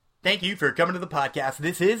Thank you for coming to the podcast.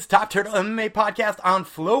 This is Top Turtle MMA Podcast on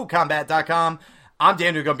FlowCombat.com. I'm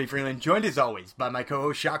Daniel Gumpy Freeland, joined as always by my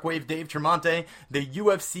co-host Shockwave Dave Tremonte. The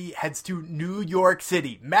UFC heads to New York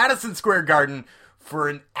City, Madison Square Garden, for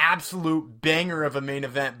an absolute banger of a main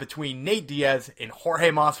event between Nate Diaz and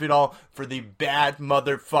Jorge Masvidal for the Bad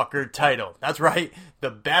Motherfucker title. That's right,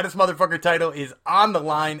 the baddest motherfucker title is on the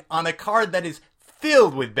line on a card that is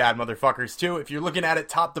filled with bad motherfuckers too. If you're looking at it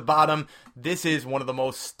top to bottom, this is one of the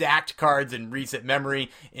most stacked cards in recent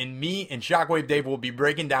memory. And me and Shockwave Dave will be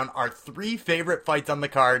breaking down our 3 favorite fights on the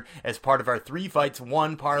card as part of our 3 fights,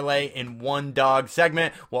 1 parlay, and 1 dog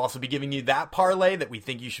segment. We'll also be giving you that parlay that we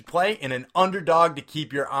think you should play and an underdog to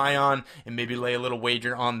keep your eye on and maybe lay a little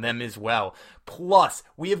wager on them as well. Plus,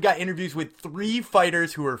 we have got interviews with 3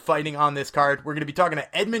 fighters who are fighting on this card. We're going to be talking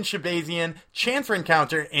to Edmund Shahbazyan, Chance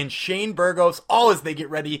Rencounter, and Shane Burgos, all as they get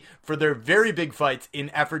ready for their very big fights in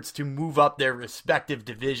efforts to move up their respective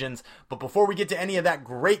divisions. But before we get to any of that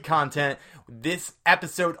great content, this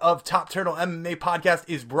episode of Top Turtle MMA Podcast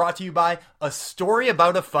is brought to you by A Story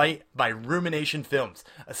About a Fight by Rumination Films.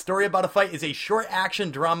 A Story About a Fight is a short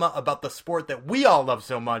action drama about the sport that we all love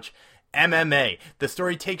so much, MMA. The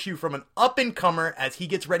story takes you from an up-and-comer as he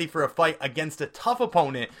gets ready for a fight against a tough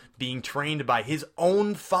opponent being trained by his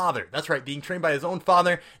own father. That's right, being trained by his own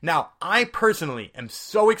father. Now, I personally am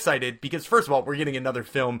so excited because, first of all, we're getting another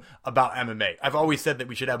film about MMA. I've always said that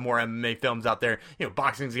we should have more MMA films out there. You know,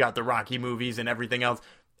 boxing's got the Rocky movies and everything else.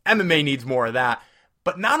 MMA needs more of that.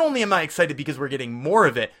 But not only am I excited because we're getting more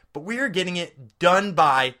of it, but we are getting it done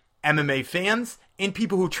by MMA fans and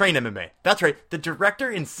people who train MMA. That's right, the director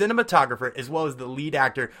and cinematographer as well as the lead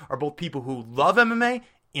actor are both people who love MMA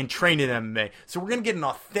and train in MMA. So we're going to get an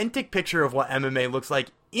authentic picture of what MMA looks like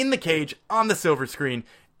in the cage on the silver screen,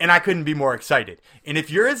 and I couldn't be more excited. And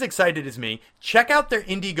if you're as excited as me, check out their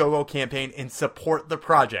Indiegogo campaign and support the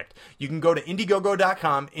project. You can go to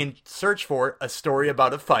Indiegogo.com and search for A Story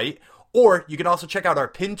About a Fight, or you can also check out our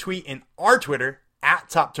pinned tweet in our Twitter at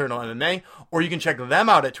Top Turtle MMA, or you can check them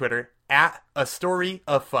out at Twitter at A Story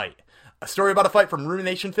of Fight. A Story About a Fight from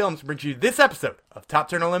Rumination Films brings you this episode of Top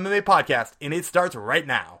Turtle MMA Podcast, and it starts right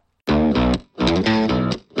now.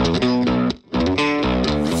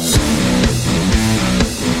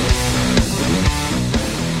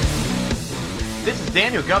 This is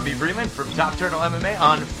Daniel Gumpy Freeland from Top Turtle MMA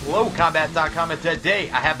on FlowCombat.com, and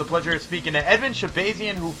today I have the pleasure of speaking to Edmund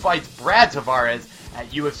Shahbazyan, who fights Brad Tavares at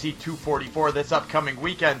UFC 244 this upcoming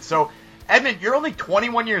weekend. So, Edmund, you're only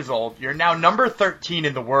 21 years old. You're now number 13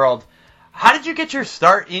 in the world. How did you get your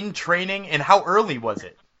start in training, and how early was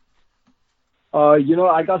it?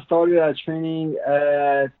 I got started at training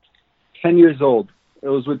at 10 years old. It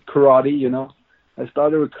was with karate, I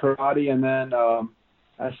started with karate, and then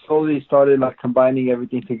I slowly started combining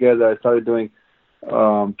everything together. I started doing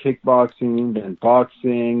kickboxing, then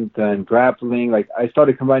boxing, then grappling. I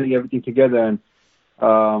started combining everything together, and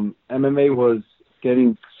MMA was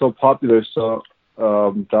getting so popular, so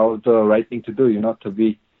that was the right thing to do, to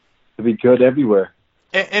be good everywhere.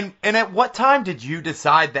 And at what time did you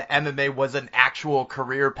decide that MMA was an actual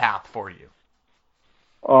career path for you?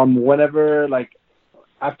 Whenever,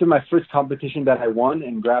 after my first competition that I won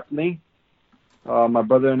in grappling, my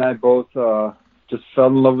brother and I both just fell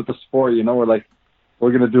in love with the sport. We're like,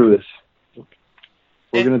 we're gonna do this.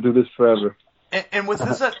 We're gonna do this forever. And was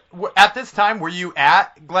this at this time, were you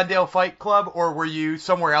at Glendale Fight Club or were you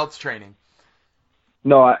somewhere else training?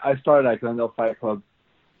 No, I started at Glendale Fight Club.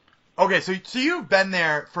 Okay, so you've been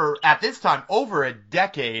there for, at this time, over a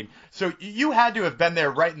decade. So you had to have been there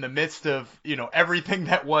right in the midst of, everything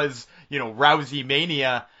that was, Rousey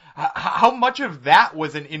Mania. How much of that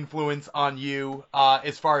was an influence on you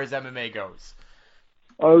as far as MMA goes?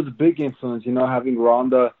 Oh, it was a big influence, having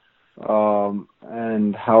Ronda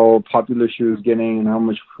and how popular she was getting and how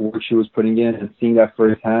much work she was putting in, and seeing that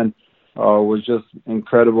firsthand was just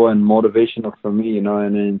incredible and motivational for me,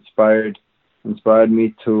 and it inspired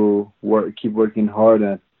me to keep working hard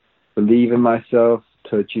and believe in myself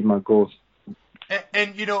to achieve my goals.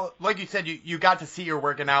 And like you said, you got to see her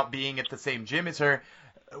working out, being at the same gym as her.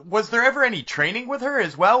 Was there ever any training with her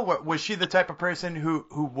as well? Was she the type of person who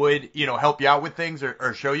would, help you out with things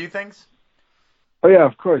or show you things? Oh, yeah,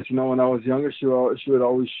 of course. When I was younger, she would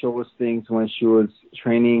always show us things when she was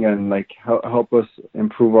training and, help us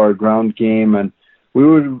improve our ground game. And we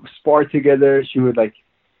would spar together. She would,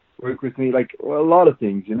 work with me, a lot of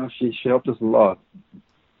things, She helped us a lot.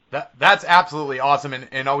 That's absolutely awesome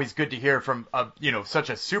and always good to hear from,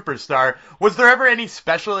 such a superstar. Was there ever any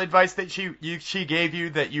special advice that she gave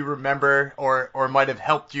you that you remember or might have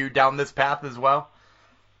helped you down this path as well?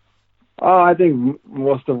 I think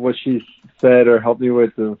most of what she said or helped me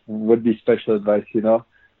with would be special advice.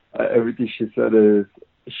 Everything she said is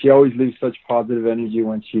she always leaves such positive energy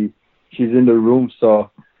when she's in the room.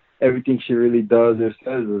 So everything she really does or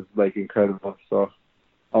says is like incredible. So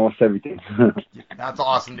almost everything. That's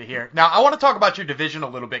awesome to hear. Now, I want to talk about your division a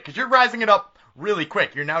little bit because you're rising it up really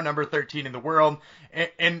quick. You're now number 13 in the world.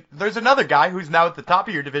 And there's another guy who's now at the top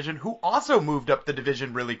of your division who also moved up the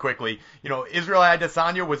division really quickly. Israel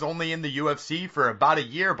Adesanya was only in the UFC for about a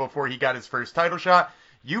year before he got his first title shot.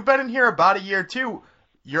 You've been in here about a year too.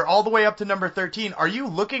 You're all the way up to number 13. Are you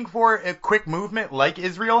looking for a quick movement like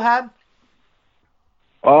Israel had?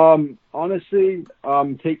 Honestly,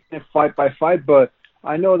 taking it fight by fight, but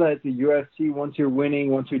I know that the UFC, once you're winning,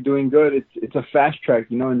 once you're doing good, it's a fast track,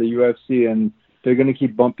 in the UFC, and they're going to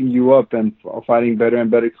keep bumping you up and fighting better and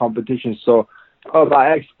better competition. So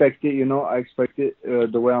I expect it, I expect it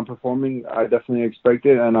the way I'm performing. I definitely expect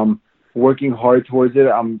it, and I'm working hard towards it.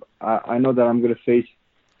 I know that I'm going to face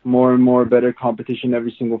more and more better competition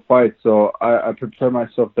every single fight. So I prepare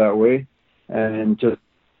myself that way and just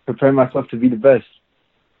prepare myself to be the best.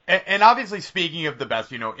 And obviously, speaking of the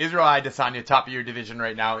best, Israel Adesanya, top of your division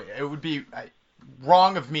right now, it would be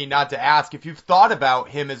wrong of me not to ask if you've thought about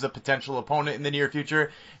him as a potential opponent in the near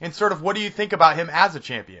future, and sort of what do you think about him as a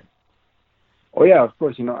champion? Oh, yeah, of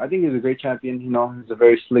course. I think he's a great champion. He's a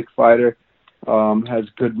very slick fighter, has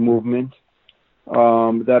good movement.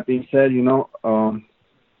 That being said,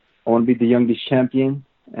 I want to be the youngest champion,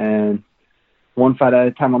 and one fight at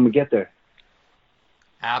a time, I'm going to get there.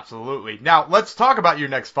 Absolutely. Now, let's talk about your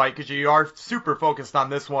next fight, because you are super focused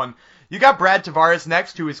on this one. You got Brad Tavares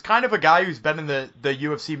next, who is kind of a guy who's been in the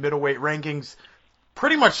UFC middleweight rankings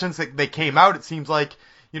pretty much since they came out, it seems like.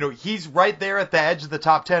 He's right there at the edge of the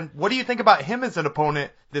top 10. What do you think about him as an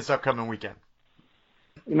opponent this upcoming weekend?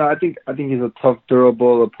 I think he's a tough,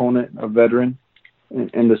 durable opponent, a veteran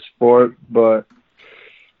in the sport, but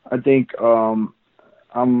I think I'm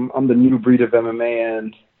the new breed of MMA,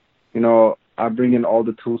 and, I bring in all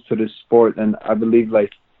the tools to this sport, and I believe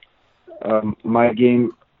my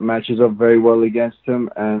game matches up very well against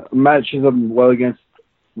him, and matches up well against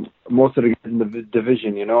most of the guys in the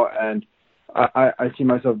division, and I see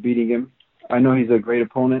myself beating him. I know he's a great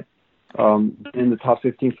opponent, been in the top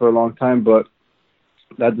 15 for a long time, but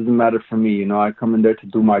that doesn't matter for me. I come in there to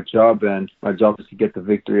do my job, and my job is to get the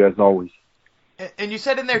victory as always. And you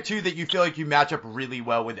said in there, too, that you feel like you match up really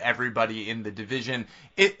well with everybody in the division.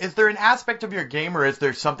 Is there an aspect of your game, or is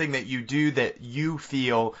there something that you do that you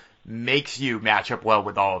feel makes you match up well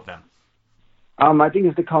with all of them? I think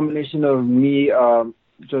it's the combination of me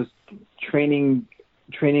just training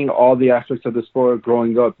all the aspects of the sport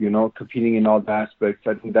growing up, competing in all the aspects.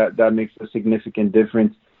 I think that makes a significant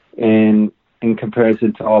difference in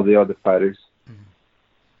comparison to all the other fighters.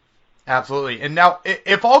 Absolutely. And now,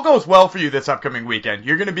 if all goes well for you this upcoming weekend,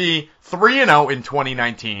 you're going to be 3-0 in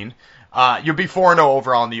 2019. You'll be 4-0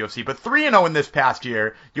 overall in the UFC, but 3-0 in this past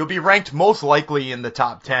year. You'll be ranked most likely in the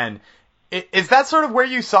top 10. Is that sort of where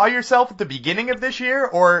you saw yourself at the beginning of this year?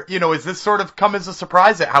 Or, is this sort of come as a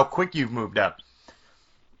surprise at how quick you've moved up?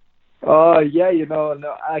 Yeah,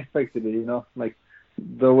 no, I expected it, like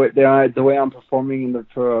the way I'm performing in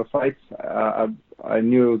the fights, I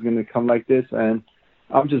knew it was going to come like this, and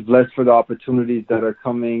I'm just blessed for the opportunities that are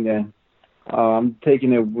coming, and I'm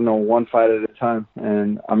taking it, one fight at a time,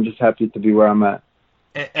 and I'm just happy to be where I'm at.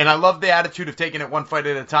 And I love the attitude of taking it one fight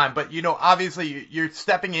at a time, but, obviously you're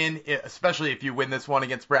stepping in, especially if you win this one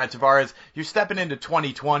against Brad Tavares, you're stepping into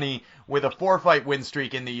 2020 with a 4-fight win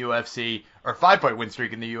streak in the UFC, or 5-fight win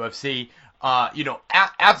streak in the UFC,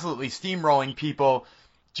 absolutely steamrolling people.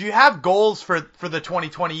 Do you have goals for the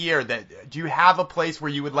 2020 year? Do you have a place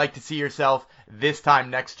where you would like to see yourself this time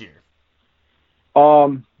next year?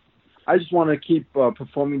 I just want to keep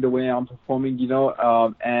performing the way I'm performing,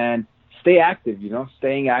 and stay active.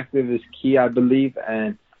 Staying active is key, I believe.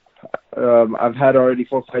 And I've had already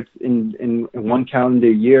 4 fights in 1 calendar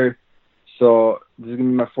year, so this is gonna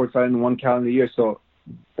be my 4th fight in 1 calendar year. So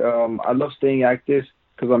I love staying active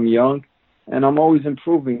because I'm young. And I'm always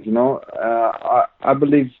improving, I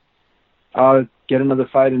believe I'll get another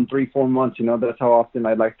fight in 3-4 months, That's how often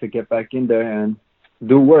I'd like to get back in there and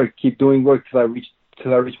do work, keep doing work till I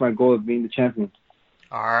reach my goal of being the champion.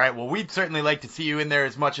 All right. Well, we'd certainly like to see you in there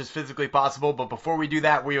as much as physically possible. But before we do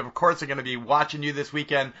that, we, of course, are going to be watching you this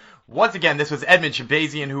weekend. Once again, this was Edmen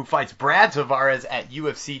Shahbazyan, who fights Brad Tavares at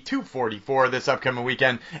UFC 244 this upcoming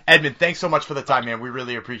weekend. Edmen, thanks so much for the time, man. We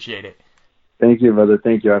really appreciate it. Thank you, brother.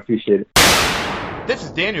 Thank you. I appreciate it. This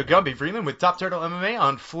is Daniel Gumby Freeland with Top Turtle MMA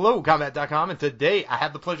on FlowCombat.com, and today I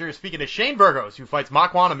have the pleasure of speaking to Shane Burgos, who fights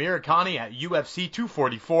Makwan Amirkhani at UFC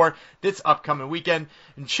 244 this upcoming weekend.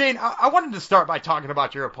 And Shane, I wanted to start by talking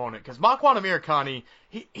about your opponent, because Makwan Amirkhani,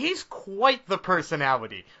 he's quite the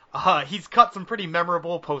personality. He's cut some pretty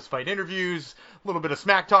memorable post-fight interviews, a little bit of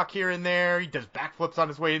smack talk here and there. He does backflips on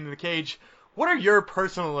his way into the cage. What are your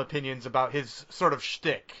personal opinions about his sort of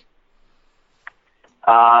shtick?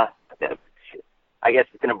 I guess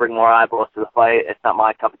it's going to bring more eyeballs to the fight. It's not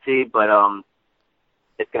my cup of tea, but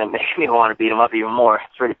it's going to make me want to beat him up even more.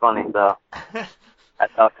 It's pretty funny, so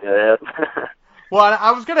that's how it is. Well,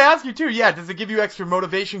 I was going to ask you, too, does it give you extra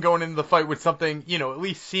motivation going into the fight with something, at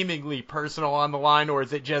least seemingly personal on the line, or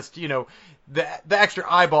is it just, the extra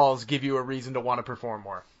eyeballs give you a reason to want to perform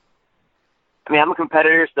more? I mean, I'm a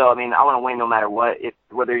competitor, so, I want to win no matter what.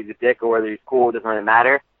 Whether he's a dick or whether he's cool, it doesn't really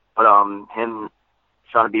matter. But him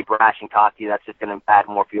trying to be brash and cocky, that's just going to add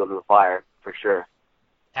more fuel to the fire, for sure.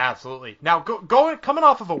 Absolutely. Now, coming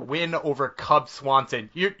off of a win over Cub Swanson,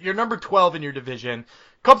 you're number 12 in your division.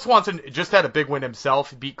 Cub Swanson just had a big win himself.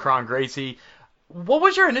 He beat Kron Gracie. What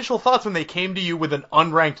was your initial thoughts when they came to you with an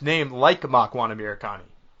unranked name like Makwan Amirkhani?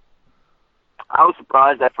 I was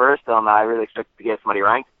surprised at first. I really expected to get somebody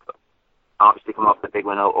ranked. Obviously, come up with a big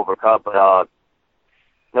win over Cub, but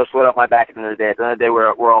no sweat off my back at the end of the day. At the end of the day,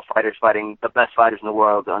 we're all fighters fighting the best fighters in the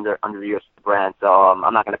world under the UFC brand. So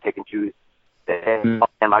I'm not going to pick and choose. And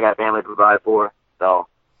I got a family to provide for, so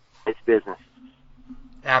it's business.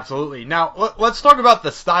 Absolutely. Now, let's talk about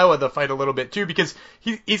the style of the fight a little bit, too, because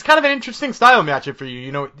he's kind of an interesting style matchup for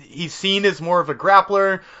you. He's seen as more of a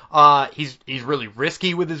grappler. He's really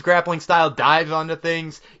risky with his grappling style, dives onto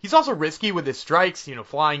things. He's also risky with his strikes,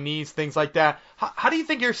 flying knees, things like that. How do you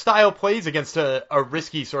think your style plays against a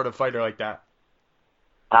risky sort of fighter like that?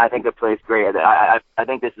 I think it plays great. I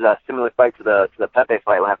think this is a similar fight to the Pepe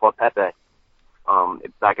fight when I fought Pepe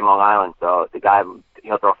back in Long Island. So the guy,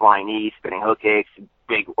 he'll throw flying knees, spinning hook kicks,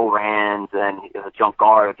 big overhands, and a jump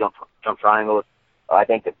guard, jump triangles. I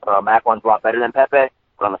think that Makwan's a lot better than Pepe,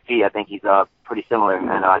 but on the feet, I think he's pretty similar.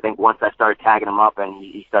 And I think once I start tagging him up and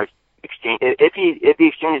he starts exchange, if he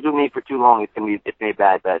exchanges with me for too long, it's gonna be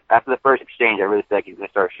bad. But after the first exchange, I really think he's gonna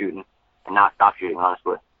start shooting and not stop shooting,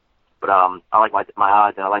 honestly. But I like my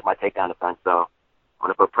odds and I like my takedown defense, so I'm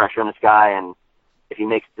gonna put pressure on this guy, and if he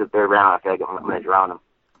makes it to the third round, I feel like I'm gonna drown him.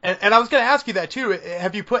 And I was going to ask you that, too.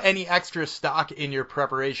 Have you put any extra stock in your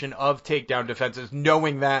preparation of takedown defenses,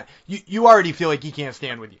 knowing that you already feel like he can't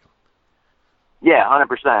stand with you? Yeah,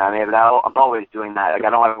 100%. I'm always doing that. Like, I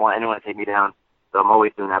don't ever want anyone to take me down, so I'm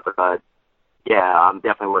always doing that. But, I'm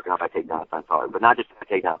definitely working on my takedown defense hard. But not just my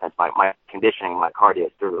takedown defense, my conditioning, my cardio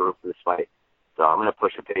is through the roof for this fight. So I'm going to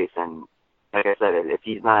push the pace. And like I said, if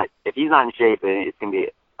he's not in shape, it's going to be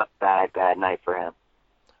a bad night for him.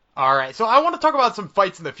 All right, so I want to talk about some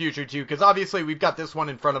fights in the future, too, because obviously we've got this one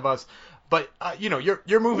in front of us, but,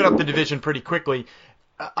 you're moving up the division pretty quickly.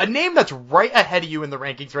 A name that's right ahead of you in the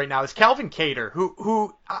rankings right now is Calvin Kattar,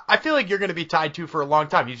 who I feel like you're going to be tied to for a long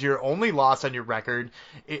time. He's your only loss on your record.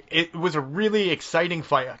 It was a really exciting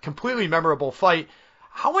fight, a completely memorable fight.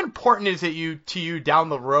 How important is it to you down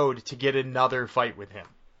the road to get another fight with him?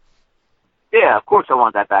 Yeah, of course I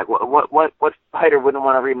want that back. What fighter wouldn't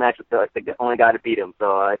want a rematch with the only guy to beat him?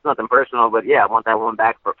 So it's nothing personal, but yeah, I want that one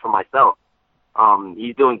back for myself.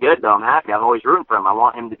 He's doing good, though. I'm happy. I'm always rooting for him. I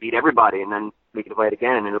want him to beat everybody, and then we can fight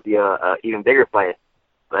again, and it'll be a even bigger fight.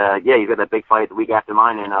 But yeah, you got that big fight the week after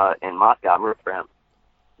mine in Moscow. I'm rooting for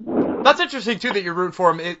him. That's interesting too that you're rooting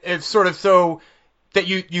for him. It's sort of so that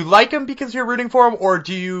you like him because you're rooting for him, or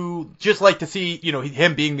do you just like to see,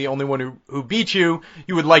 him being the only one who beat you?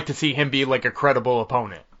 You would like to see him be like a credible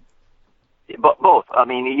opponent. But both.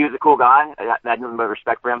 He was a cool guy. I had nothing but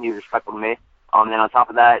respect for him. He was respectful to me. And then on top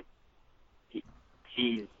of that,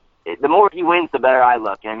 the more he wins, the better I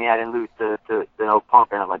look. I didn't lose to no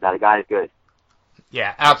punk or anything like that. The guy is good.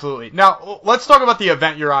 Yeah, absolutely. Now, let's talk about the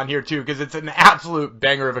event you're on here, too, because it's an absolute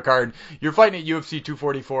banger of a card. You're fighting at UFC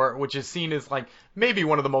 244, which is seen as, maybe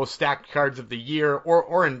one of the most stacked cards of the year,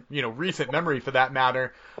 or in, recent memory for that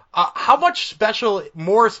matter. How much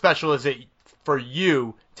more special is it for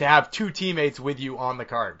you to have two teammates with you on the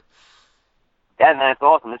card? Yeah, man, it's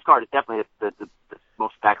awesome. This card is definitely the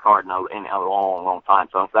most stacked card in a long, long time,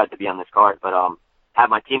 so I'm glad to be on this card. But have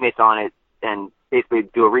my teammates on it and basically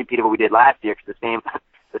do a repeat of what we did last year, because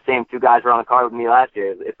the same two guys were on the card with me last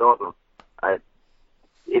year. It's awesome.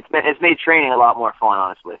 It's made training a lot more fun,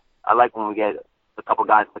 honestly. I like when we get a couple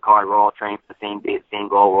guys on the card. We're all training for the same day, the same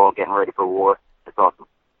goal. We're all getting ready for war. It's awesome.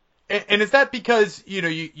 And is that because,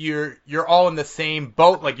 you're all in the same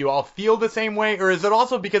boat, like you all feel the same way, or is it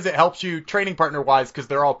also because it helps you training partner wise because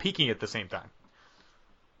they're all peaking at the same time?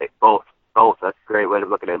 Both. That's a great way to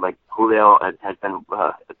look at it. Like Julio has been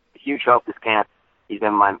a huge help this camp. He's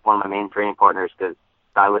been one of my main training partners because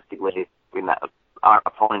stylistically our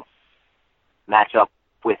opponents match up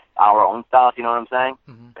with our own styles. You know what I'm saying?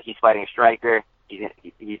 Mm-hmm. He's fighting a striker.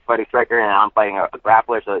 He's fighting a striker, and I'm fighting a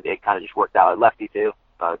grappler. So it kind of just worked out. Lefty too.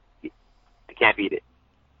 I can't beat it.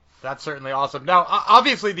 That's certainly awesome. Now,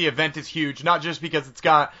 obviously, the event is huge, not just because it's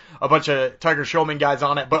got a bunch of Tiger Schulman guys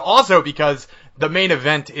on it, but also because the main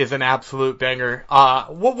event is an absolute banger.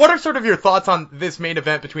 What are sort of your thoughts on this main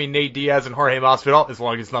event between Nate Diaz and Jorge Masvidal, as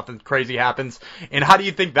long as nothing crazy happens? And how do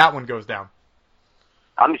you think that one goes down?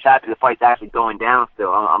 I'm just happy the fight's actually going down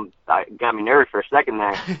still. I got me nervous for a second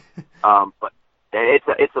there. But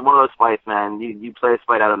it's one of those fights, man. You play this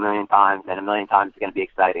fight out a million times, and a million times it's going to be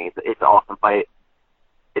exciting. It's an awesome fight.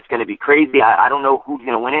 It's going to be crazy. I don't know who's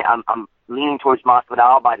going to win it. I'm leaning towards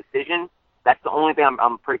Masvidal by decision. That's the only thing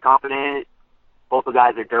I'm pretty confident in. Both the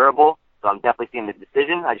guys are durable, so I'm definitely seeing the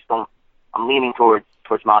decision. I'm leaning towards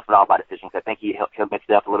Masvidal by decision because I think he'll mix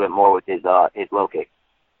it up a little bit more with his low kick.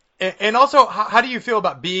 And also, how do you feel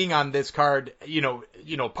about being on this card?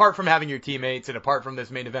 Apart from having your teammates and apart from this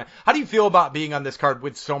main event, how do you feel about being on this card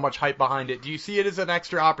with so much hype behind it? Do you see it as an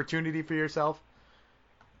extra opportunity for yourself?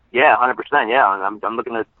 Yeah, 100%. Yeah, I'm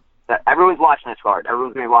looking to. Everyone's watching this card.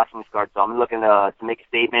 Everyone's gonna be watching this card, so I'm looking to make a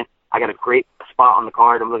statement. I got a great spot on the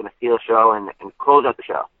card. I'm looking to steal the show and close out the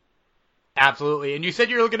show. Absolutely. And you said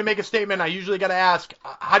you're looking to make a statement. I usually got to ask,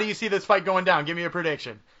 how do you see this fight going down? Give me a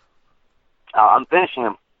prediction. I'm finishing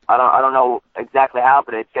him. I don't know exactly how,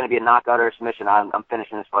 but it's gonna be a knockout or a submission. I'm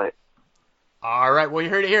finishing this fight. All right, well, you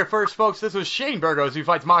heard it here first, folks. This was Shane Burgos, who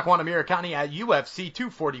fights Makwan Amirkhani at UFC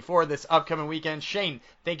 244 this upcoming weekend. Shane,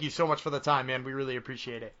 thank you so much for the time, man. We really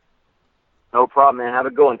appreciate it. No problem, man. Have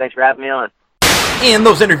a good one. Thanks for having me on. And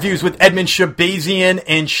those interviews with Edmund Shabazian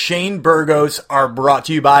and Shane Burgos are brought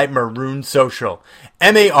to you by Marune Social.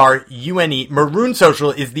 Marune. Marune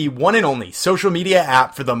Social is the one and only social media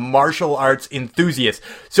app for the martial arts enthusiast.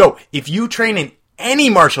 So if you train in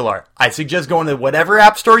any martial art, I suggest going to whatever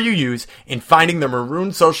app store you use and finding the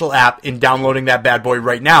Marune Social app and downloading that bad boy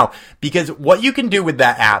right now. Because what you can do with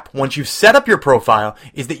that app, once you've set up your profile,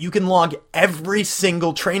 is that you can log every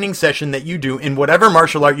single training session that you do in whatever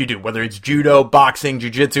martial art you do, whether it's judo, boxing,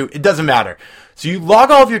 jiu-jitsu, it doesn't matter. So you log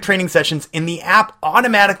all of your training sessions and the app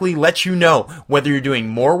automatically lets you know whether you're doing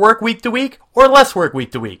more work week to week or less work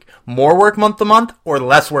week to week, more work month to month or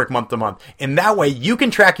less work month to month. And that way you can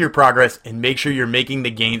track your progress and make sure you're making the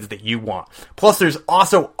gains that you want. Plus there's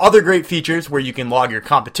also other great features where you can log your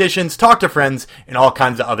competitions, talk to friends, and all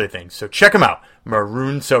kinds of other things. So check them out.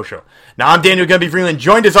 Marune Social. Now, I'm Daniel Gumby Freeland,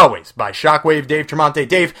 joined as always by Shockwave Dave Tremonte.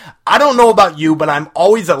 Dave, I don't know about you, but I'm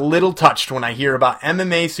always a little touched when I hear about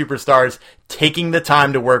MMA superstars taking the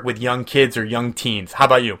time to work with young kids or young teens. How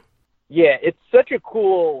about you? Yeah, it's such a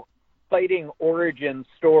cool fighting origin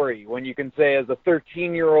story when you can say as a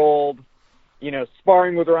 13-year-old,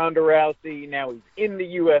 sparring with Ronda Rousey, now he's in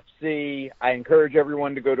the UFC. I encourage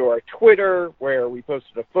everyone to go to our Twitter where we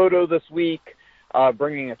posted a photo this week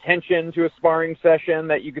bringing attention to a sparring session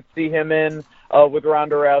that you could see him in with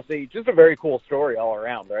Ronda Rousey. Just a very cool story all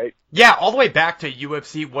around, right? Yeah, all the way back to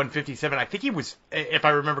UFC 157. I think he was, if I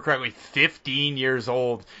remember correctly, 15 years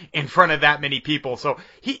old in front of that many people. So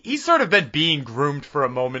he's sort of been being groomed for a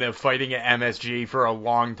moment of fighting at MSG for a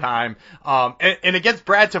long time. And against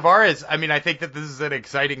Brad Tavares, I mean, I think that this is an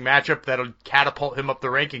exciting matchup that'll catapult him up the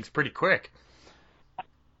rankings pretty quick.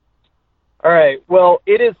 All right, well,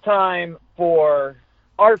 it is time for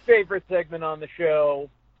our favorite segment on the show.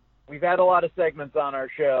 We've had a lot of segments on our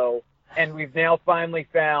show, and we've now finally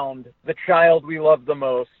found the child we love the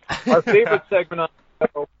most. Our favorite segment on the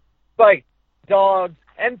show, fights, dogs,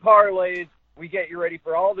 and parlays. We get you ready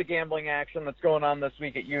for all the gambling action that's going on this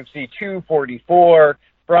week at UFC 244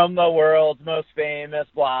 from the world's most famous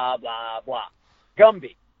blah, blah, blah.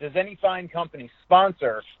 Gumby, does any fine company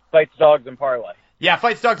sponsor Fights, Dogs, and Parlay? Yeah,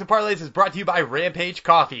 Fights, Dogs, and Parlays is brought to you by Rampage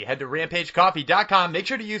Coffee. Head to RampageCoffee.com. Make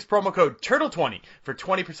sure to use promo code TURTLE20 for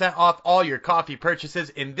 20% off all your coffee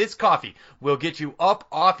purchases. And this coffee will get you up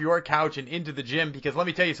off your couch and into the gym because let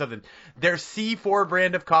me tell you something. Their C4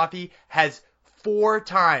 brand of coffee has 4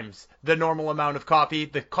 times the normal amount of coffee,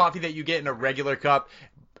 the coffee that you get in a regular cup.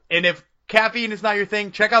 And if caffeine is not your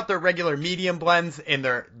thing, check out their regular medium blends and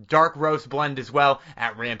their dark roast blend as well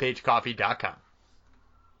at RampageCoffee.com.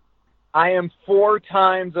 I am 4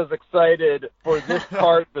 times as excited for this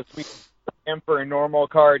card this week as I am for a normal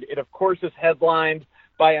card. It, of course, is headlined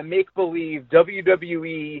by a make-believe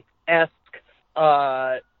WWE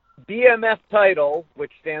BMF title,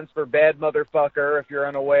 which stands for Bad Motherfucker, if you're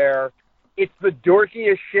unaware. It's the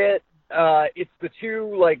dorkiest shit. It's the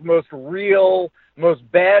two, like, most real, most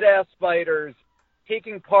badass fighters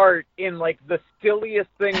taking part in, like, the silliest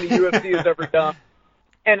thing the UFC has ever done.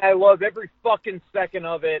 And I love every fucking second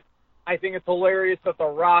of it. I think it's hilarious that The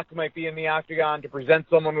Rock might be in the octagon to present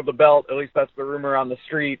someone with a belt. At least that's the rumor on the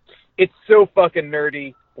street. It's so fucking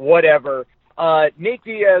nerdy. Whatever. Nate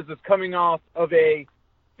Diaz is coming off of a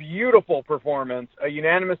beautiful performance, a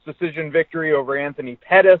unanimous decision victory over Anthony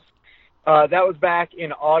Pettis. That was back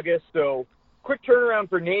in August, so quick turnaround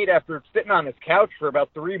for Nate after sitting on his couch for about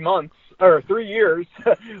 3 years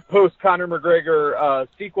post Conor McGregor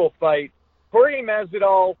sequel fight. Jorge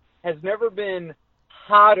Masvidal has never been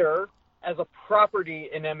hotter as a property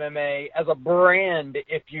in MMA, as a brand,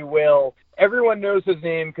 if you will. Everyone knows his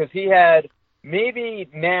name because he had maybe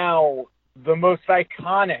now the most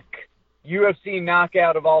iconic UFC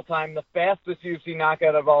knockout of all time, the fastest UFC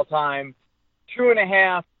knockout of all time,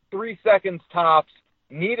 2.5, 3 seconds tops,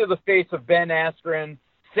 knee to the face of Ben Askren,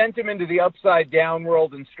 sent him into the upside down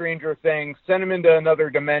world in Stranger Things, sent him into another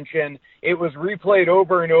dimension. It was replayed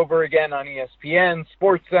over and over again on ESPN,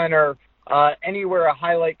 SportsCenter, anywhere a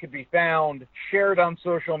highlight could be found, shared on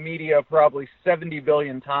social media probably 70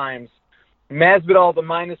 billion times. Masvidal, the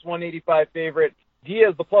minus 185 favorite.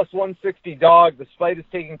 Diaz, the plus 160 dog. This fight is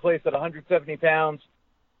taking place at 170 pounds.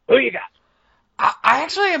 Who you got? I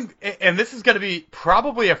actually am, and this is going to be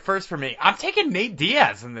probably a first for me. I'm taking Nate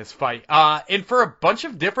Diaz in this fight, and for a bunch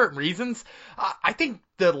of different reasons. I think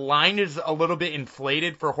the line is a little bit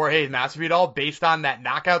inflated for Jorge Masvidal based on that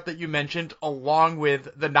knockout that you mentioned, along with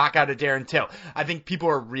the knockout of Darren Till. I think people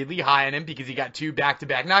are really high on him because he got 2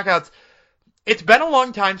 back-to-back knockouts. It's been a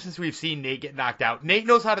long time since we've seen Nate get knocked out. Nate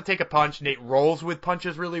knows how to take a punch. Nate rolls with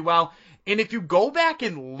punches really well. And if you go back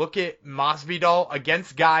and look at Masvidal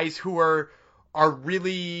against guys who are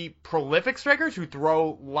really prolific strikers, who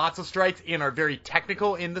throw lots of strikes and are very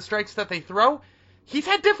technical in the strikes that they throw, he's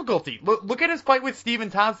had difficulty. Look at his fight with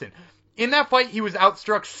Stephen Thompson. In that fight, he was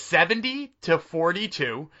outstruck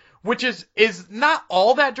 70-42, which is not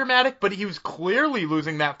all that dramatic, but he was clearly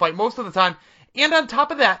losing that fight most of the time. And on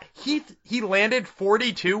top of that, he landed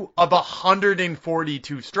 42 of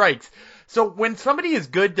 142 strikes. So when somebody is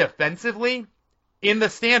good defensively in the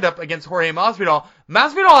stand-up against Jorge Masvidal,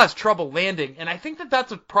 Masvidal has trouble landing, and I think that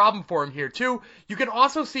that's a problem for him here too. You can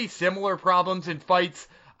also see similar problems in fights.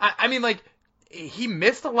 I mean, like, he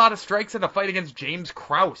missed a lot of strikes in a fight against James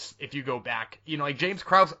Krause, if you go back. You know, like, James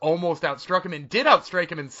Krause almost outstruck him and did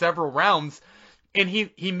outstrike him in several rounds, and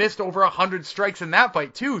he missed over 100 strikes in that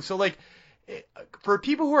fight too. So, like, for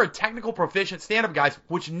people who are technical proficient stand-up guys,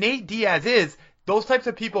 which Nate Diaz is, those types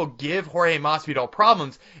of people give Jorge Masvidal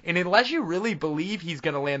problems, and unless you really believe he's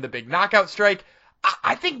going to land the big knockout strike,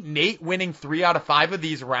 I think Nate winning 3 out of 5 of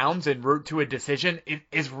these rounds en route to a decision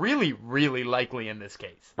is really, really likely in this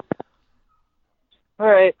case. All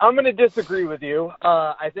right, I'm going to disagree with you.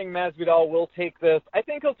 I think Masvidal will take this. I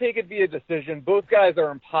think he'll take it via decision. Both guys are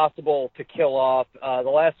impossible to kill off. The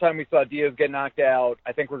last time we saw Diaz get knocked out,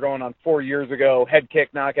 I think we're going on 4 years ago, head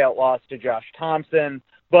kick knockout loss to Josh Thompson.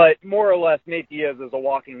 But more or less, Nate Diaz is a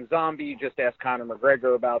walking zombie. Just ask Conor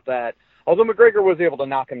McGregor about that. Although McGregor was able to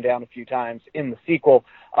knock him down a few times in the sequel.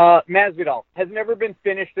 Masvidal has never been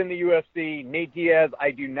finished in the UFC. Nate Diaz, I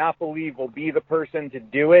do not believe, will be the person to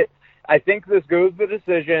do it. I think this goes the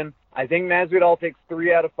decision. I think Masvidal takes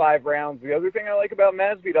 3 out of 5 rounds. The other thing I like about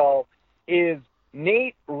Masvidal is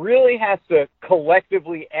Nate really has to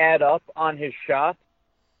collectively add up on his shots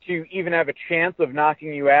to even have a chance of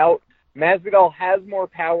knocking you out. Masvidal has more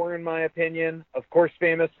power, in my opinion. Of course,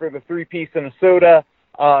 famous for the 3-piece in a soda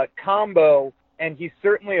combo, and he's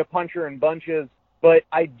certainly a puncher in bunches. But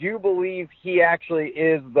I do believe he actually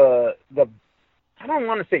is the I don't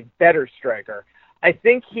want to say better striker. I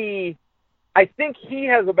think he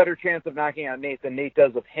has a better chance of knocking out Nate than Nate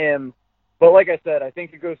does of him. But like I said, I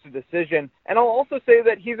think it goes to decision. And I'll also say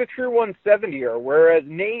that he's a true 170er, whereas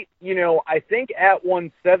Nate, you know, I think at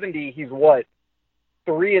 170 he's what?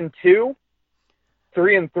 3-2,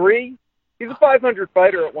 3-3. He's a 500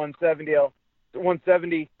 fighter at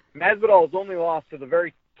 170. Masvidal has only lost to the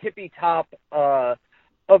very tippy top of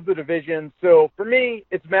the division. So for me,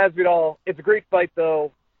 it's Masvidal. It's a great fight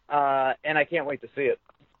though, and I can't wait to see it.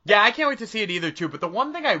 Yeah, I can't wait to see it either too. But the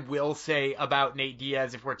one thing I will say about Nate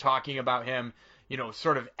Diaz, if we're talking about him, you know,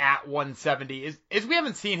 sort of at 170, is we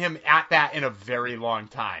haven't seen him at that in a very long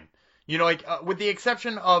time. You know, like with the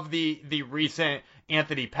exception of the recent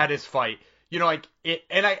Anthony Pettis fight, you know, like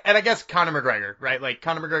I guess Conor McGregor, right? Like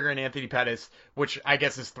Conor McGregor and Anthony Pettis, which I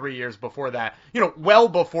guess is 3 years before that. You know, well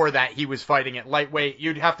before that, he was fighting at lightweight.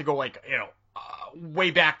 You'd have to go like, you know,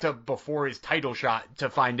 way back to before his title shot to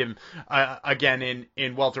find him again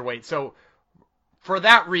in welterweight. So for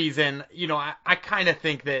that reason, you know, I kind of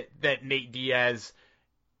think that Nate Diaz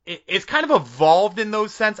is kind of evolved in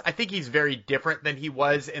those sense. I think he's very different than he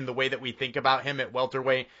was in the way that we think about him at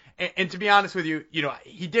welterweight. And to be honest with you, you know,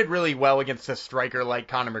 he did really well against a striker like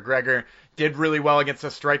Conor McGregor, did really well against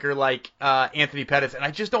a striker like Anthony Pettis, and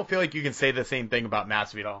I just don't feel like you can say the same thing about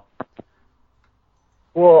Masvidal.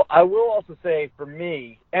 Well, I will also say for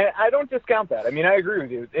me, and I don't discount that. I mean, I agree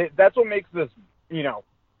with you. That's what makes this, you know,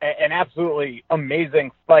 an absolutely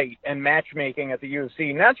amazing fight and matchmaking at the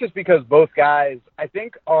UFC. Not just because both guys, I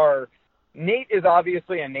think, are Nate is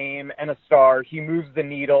obviously a name and a star. He moves the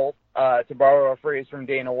needle, to borrow a phrase from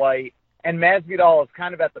Dana White. And Masvidal is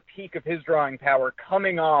kind of at the peak of his drawing power,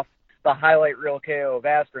 coming off the highlight reel KO of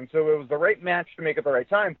Askren. So it was the right match to make at the right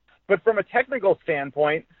time. But from a technical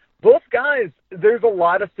standpoint, both guys, there's a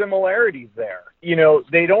lot of similarities there. You know,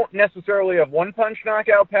 they don't necessarily have one-punch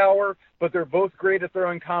knockout power, but they're both great at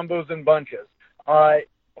throwing combos and bunches.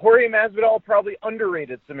 Jorge Masvidal probably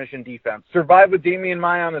underrated submission defense. Survived with Damian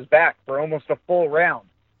Maia on his back for almost a full round.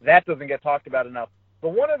 That doesn't get talked about enough.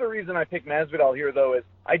 But one other reason I picked Masvidal here, though, is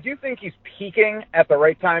I do think he's peaking at the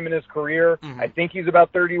right time in his career. Mm-hmm. I think he's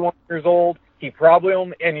about 31 years old. He probably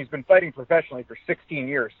only, and he's been fighting professionally for 16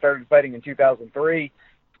 years. Started fighting in 2003.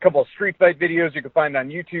 A couple of street fight videos you can find on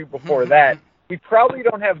YouTube before that. We probably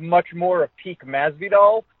don't have much more of peak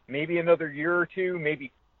Masvidal. Maybe another year or two,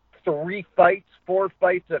 maybe 4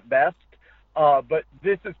 fights at best. But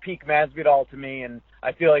this is peak Masvidal to me, and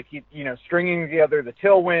I feel like he, you know, stringing together the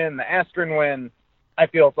Till win, the Askren win, I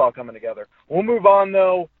feel it's all coming together. We'll move on,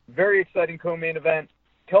 though. Very exciting co-main event.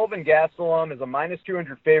 Kelvin Gastelum is a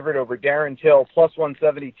 -200 favorite over Darren Till,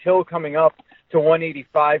 +170. Till coming up to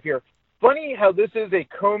 185 here. Funny how this is a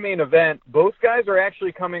co-main event. Both guys are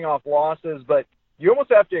actually coming off losses, but you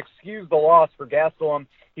almost have to excuse the loss for Gastelum.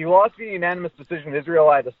 He lost via unanimous decision to Israel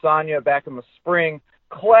Adesanya back in the spring.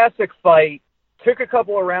 Classic fight. Took a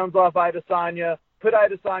couple of rounds off Adesanya, put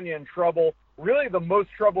Adesanya in trouble. Really the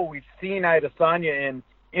most trouble we've seen Adesanya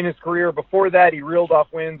in his career. Before that, he reeled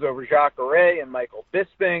off wins over Jacare and Michael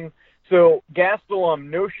Bisping. So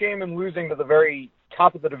Gastelum, no shame in losing to the very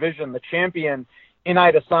top of the division, the champion in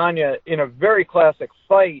Adesanya, in a very classic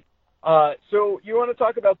fight. So you want to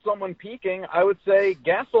talk about someone peaking, I would say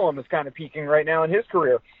Gastelum is kind of peaking right now in his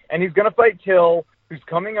career. And he's going to fight Till, who's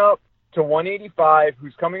coming up to 185,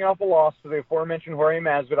 who's coming off a loss to the aforementioned Jorge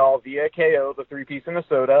Masvidal via KO, the three-piece in a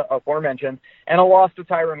soda, aforementioned, and a loss to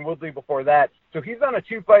Tyron Woodley before that. So he's on a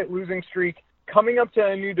 2-fight losing streak, coming up to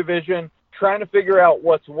a new division, trying to figure out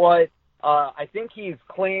what's what. I think he's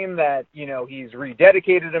claimed that, you know, he's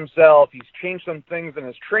rededicated himself. He's changed some things in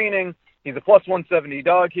his training. He's a +170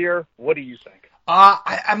 dog here. What do you think?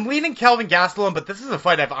 I'm leaning Kelvin Gastelum, but this is a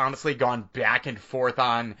fight I've honestly gone back and forth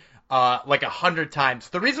on like 100 times.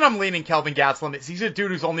 The reason I'm leaning Kelvin Gastelum is he's a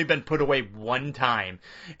dude who's only been put away one time,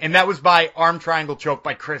 and that was by arm triangle choke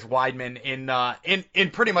by Chris Weidman in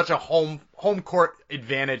pretty much a home court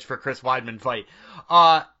advantage for Chris Weidman fight.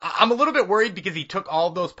 I'm a little bit worried because he took all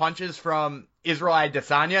of those punches from Israel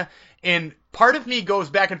Adesanya, and part of me goes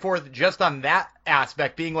back and forth just on that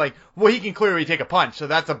aspect, being like, well, he can clearly take a punch, so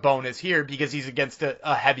that's a bonus here because he's against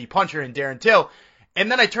a heavy puncher in Darren Till. And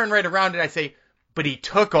then I turn right around and I say, but he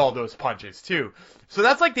took all those punches too. So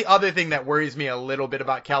that's like the other thing that worries me a little bit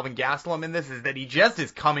about Kelvin Gastelum in this, is that he just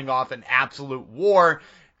is coming off an absolute war.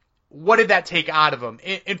 What did that take out of him?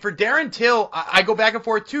 And for Darren Till, I go back and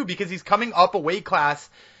forth too, because he's coming up a weight class,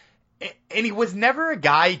 and he was never a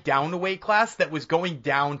guy down a weight class that was going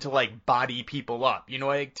down to like body people up, you know,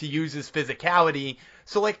 like to use his physicality.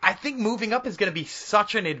 So like, I think moving up is going to be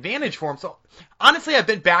such an advantage for him. So honestly, I've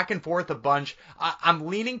been back and forth a bunch. I'm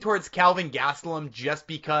leaning towards Kelvin Gastelum just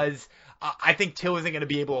because I think Till isn't going to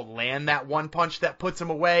be able to land that one punch that puts him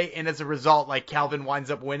away. And as a result, like, Kelvin winds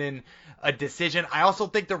up winning a decision. I also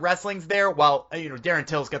think the wrestling's there. While, you know, Darren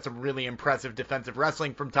Till's got some really impressive defensive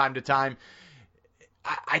wrestling from time to time,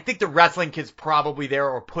 I think the wrestling is probably there,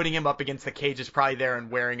 or putting him up against the cage is probably there and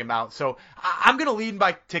wearing him out. So I'm going to lean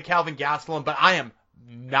back to Kelvin Gastelum, but I am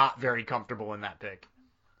not very comfortable in that pick.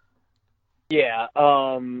 Yeah,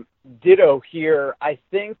 ditto here. I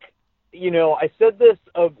think, you know, I said this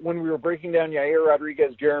when we were breaking down Yair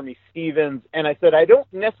Rodriguez, Jeremy Stevens, and I said I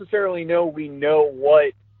don't necessarily know we know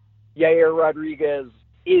what Yair Rodriguez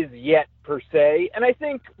is yet per se, and I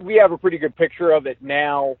think we have a pretty good picture of it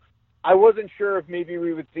now. I wasn't sure if maybe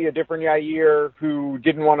we would see a different Yair who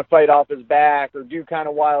didn't want to fight off his back or do kind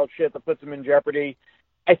of wild shit that puts him in jeopardy.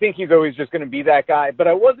 I think he's always just going to be that guy, but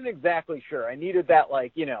I wasn't exactly sure. I needed that,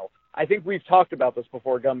 I think we've talked about this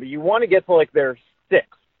before, Gumby. You want to get to their 6th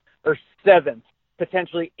or 7th,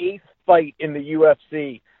 potentially 8th fight in the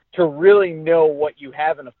UFC to really know what you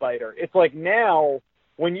have in a fighter. It's like now,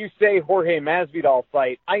 when you say Jorge Masvidal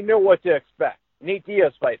fight, I know what to expect. Nate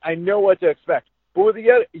Diaz fight, I know what to expect. But with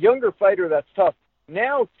a younger fighter, that's tough.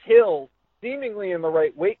 Now Till, seemingly in the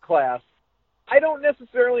right weight class, I don't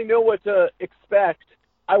necessarily know what to expect.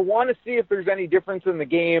 I want to see if there's any difference in the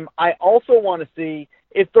game. I also want to see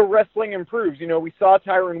if the wrestling improves. We saw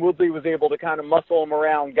Tyron Woodley was able to kind of muscle him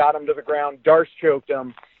around, got him to the ground, Darce choked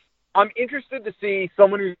him. I'm interested to see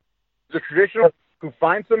someone who's a traditional, who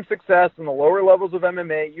finds some success in the lower levels of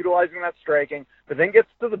MMA, utilizing that striking, but then gets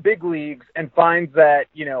to the big leagues and finds that,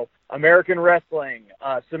 American wrestling,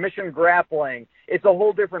 submission grappling, it's a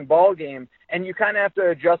whole different ball game, and you kind of have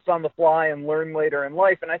to adjust on the fly and learn later in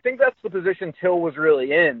life. And I think that's the position Till was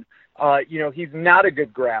really in. He's not a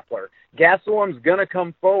good grappler. Gastelum's going to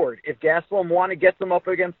come forward. If Gastelum want to get them up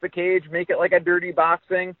against the cage, make it like a dirty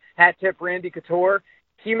boxing, hat tip Randy Couture,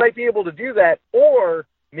 he might be able to do that. Or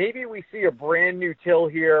maybe we see a brand new Till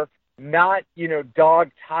here, not,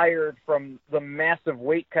 dog tired from the massive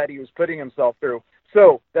weight cut he was putting himself through.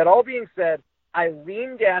 So, that all being said, I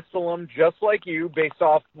lean Gastelum just like you based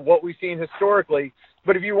off what we've seen historically.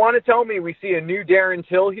 But if you want to tell me we see a new Darren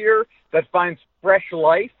Till here that finds fresh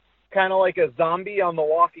life, kind of like a zombie on The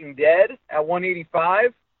Walking Dead at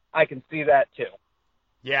 185, I can see that too.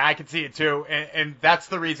 Yeah, I can see it too. And that's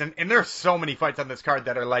the reason. And there's so many fights on this card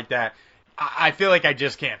that are like that. I feel like I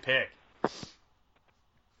just can't pick.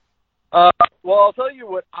 Well, I'll tell you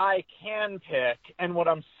what I can pick and what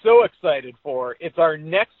I'm so excited for. It's our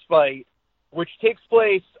next fight, which takes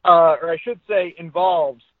place, or I should say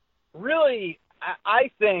involves, really,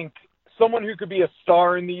 I think, someone who could be a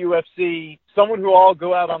star in the UFC, someone who I'll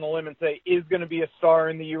go out on a limb and say is going to be a star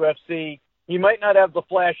in the UFC. He might not have the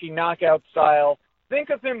flashy knockout style.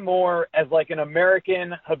 Think of him more as like an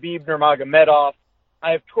American Khabib Nurmagomedov.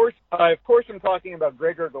 I of course am talking about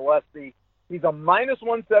Gregor Gillespie. He's a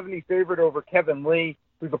 -170 favorite over Kevin Lee,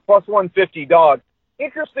 who's a +150 dog.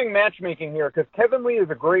 Interesting matchmaking here because Kevin Lee is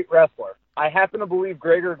a great wrestler. I happen to believe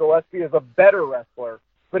Gregor Gillespie is a better wrestler.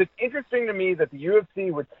 But it's interesting to me that the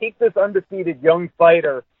UFC would take this undefeated young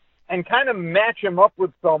fighter and kind of match him up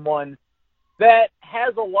with someone that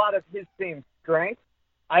has a lot of his same strengths.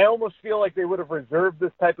 I almost feel like they would have reserved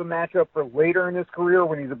this type of matchup for later in his career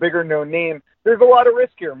when he's a bigger known name. There's a lot of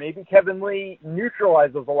risk here. Maybe Kevin Lee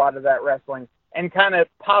neutralizes a lot of that wrestling and kind of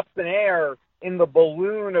pops an air in the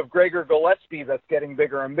balloon of Gregor Gillespie that's getting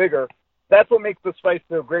bigger and bigger. That's what makes this fight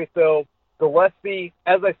so great, though. Gillespie,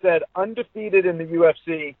 as I said, undefeated in the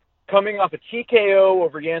UFC, coming off a TKO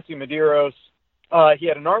over Yancy Medeiros. He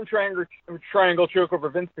had an arm triangle choke over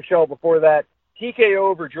Vince Pichel before that, TKO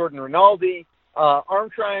over Jordan Rinaldi, arm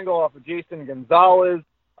triangle off of Jason Gonzalez,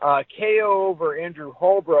 KO over Andrew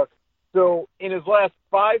Holbrook. So in his last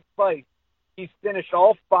 5 fights, he's finished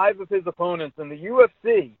all 5 of his opponents in the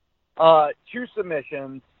UFC, 2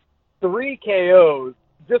 submissions, 3 KOs,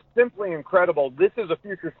 just simply incredible. This is a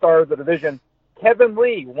future star of the division. Kevin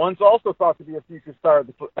Lee, once also thought to be a future star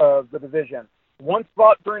of the division, once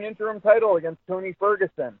fought for an interim title against Tony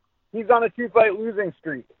Ferguson. He's on a 2-fight losing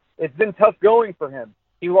streak. It's been tough going for him.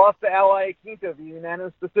 He lost to Ally Quinta via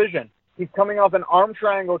unanimous decision. He's coming off an arm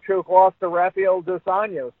triangle choke loss to Rafael Dos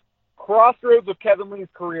Anjos. Crossroads of Kevin Lee's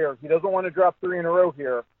career. He doesn't want to drop 3 in a row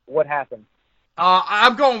here. What happened?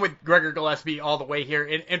 I'm going with Gregor Gillespie all the way here,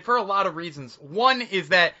 and for a lot of reasons. One is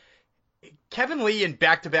that Kevin Lee in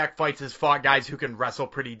back-to-back fights has fought guys who can wrestle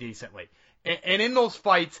pretty decently. And in those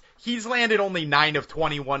fights, he's landed only 9 of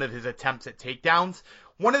 21 of his attempts at takedowns.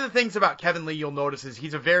 One of the things about Kevin Lee you'll notice is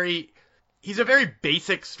he's a very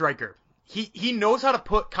basic striker. He knows how to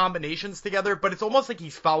put combinations together, but it's almost like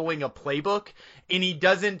he's following a playbook, and he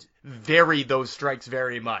doesn't vary those strikes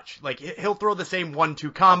very much. Like, he'll throw the same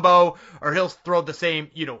 1-2 combo, or he'll throw the same,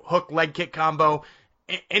 hook leg kick combo,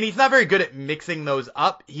 and he's not very good at mixing those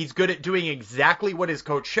up. He's good at doing exactly what his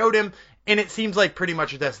coach showed him, and it seems like pretty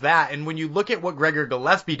much just that. And when you look at what Gregor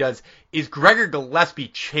Gillespie does, is Gregor Gillespie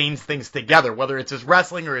chains things together, whether it's his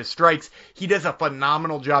wrestling or his strikes. He does a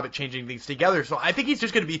phenomenal job at changing things together. So I think he's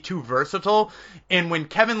just going to be too versatile. And when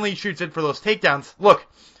Kevin Lee shoots in for those takedowns, look,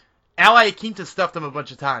 Ally Quinta stuffed him a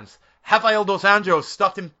bunch of times. Rafael Dos Anjos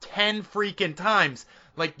stuffed him 10 freaking times.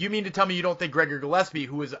 Like, you mean to tell me you don't think Gregor Gillespie,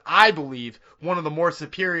 who is, I believe, one of the more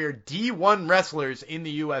superior D1 wrestlers in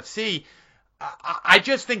the UFC, I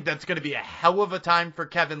just think that's going to be a hell of a time for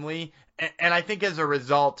Kevin Lee. And I think as a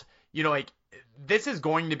result, this is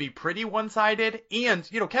going to be pretty one-sided. And,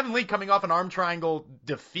 Kevin Lee coming off an arm triangle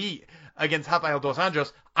defeat against Rafael dos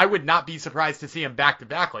Anjos, I would not be surprised to see him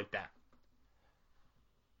back-to-back like that.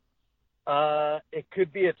 It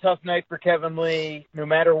could be a tough night for Kevin Lee. No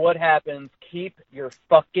matter what happens, keep your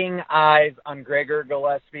fucking eyes on Gregor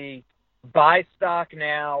Gillespie. Buy stock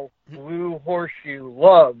now. Blue Horseshoe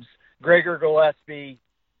loves Gregor Gillespie.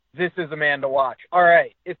 This is a man to watch. All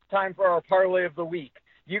right, it's time for our parlay of the week.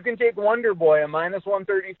 You can take Wonder Boy, a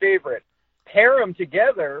 -130 favorite. Pair him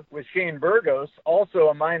together with Shane Burgos, also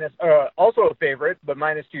a favorite, but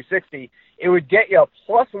 -260. It would get you a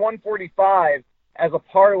 +145 as a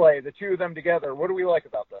parlay, the two of them together. What do we like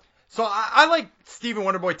about this? So I like Stephen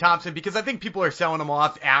Wonderboy Thompson because I think people are selling him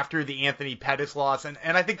off after the Anthony Pettis loss, and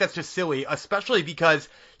I think that's just silly, especially because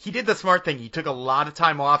he did the smart thing. He took a lot of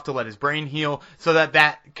time off to let his brain heal so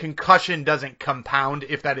that concussion doesn't compound,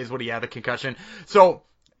 if that is what he had, a concussion. So,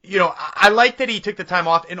 I like that he took the time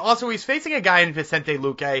off, and also he's facing a guy in Vicente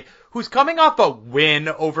Luque who's coming off a win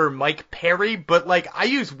over Mike Perry, but I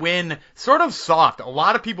use win sort of soft. A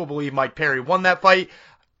lot of people believe Mike Perry won that fight.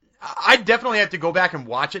 I definitely have to go back and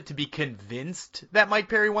watch it to be convinced that Mike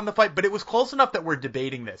Perry won the fight, but it was close enough that we're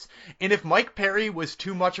debating this. And if Mike Perry was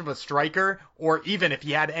too much of a striker, or even if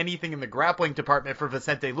he had anything in the grappling department for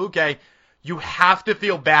Vicente Luque, you have to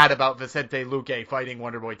feel bad about Vicente Luque fighting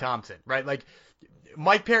Wonderboy Thompson, right?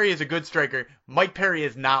 Mike Perry is a good striker. Mike Perry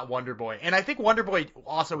is not Wonderboy. And I think Wonderboy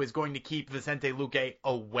also is going to keep Vicente Luque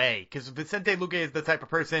away, because Vicente Luque is the type of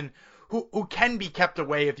person who can be kept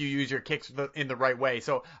away if you use your kicks in the right way.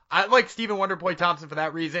 So I like Stephen Wonderboy Thompson for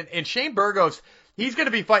that reason. And Shane Burgos, he's going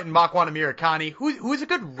to be fighting Makwan Amirkhani, who's a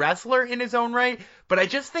good wrestler in his own right. But I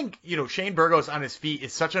just think, Shane Burgos on his feet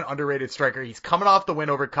is such an underrated striker. He's coming off the win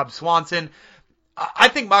over Cub Swanson. I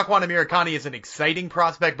think Makwan Amirkhani is an exciting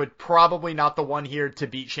prospect, but probably not the one here to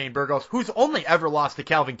beat Shane Burgos, who's only ever lost to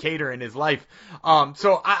Calvin Kattar in his life.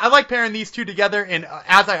 So I like pairing these two together, and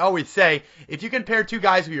as I always say, if you can pair two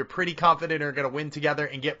guys who you're pretty confident are going to win together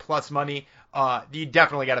and get plus money, you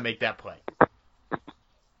definitely got to make that play.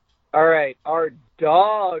 All right, our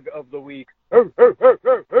dog of the week. Our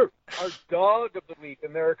dog of the week,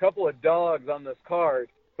 and there are a couple of dogs on this card,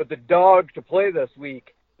 but the dog to play this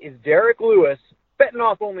week is Derek Lewis, betting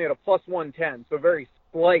off only at a +110, so very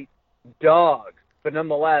slight dog, but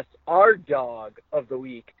nonetheless, our dog of the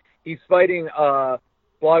week. He's fighting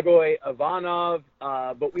Blagoy Ivanov,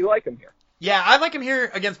 but we like him here. Yeah, I like him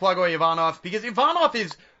here against Blagoy Ivanov because Ivanov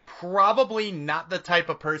is probably not the type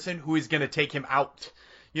of person who is going to take him out.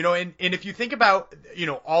 And if you think about,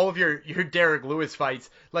 all of your Derek Lewis fights,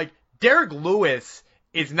 Derek Lewis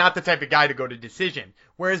is not the type of guy to go to decision.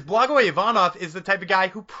 Whereas Blagoy Ivanov is the type of guy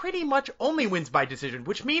who pretty much only wins by decision,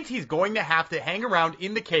 which means he's going to have to hang around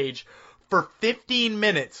in the cage for 15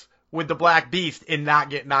 minutes with the Black Beast and not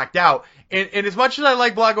get knocked out. And as much as I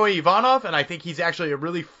like Blagoy Ivanov, and I think he's actually a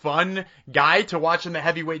really fun guy to watch in the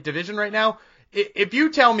heavyweight division right now, if you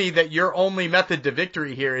tell me that your only method to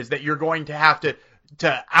victory here is that you're going to have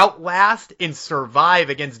to outlast and survive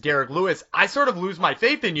against Derek Lewis, I sort of lose my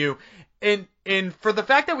faith in you. And for the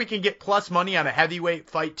fact that we can get plus money on a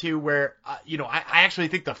heavyweight fight too, where, I actually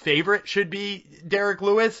think the favorite should be Derek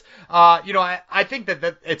Lewis, I think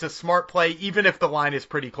that it's a smart play, even if the line is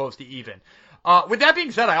pretty close to even. With that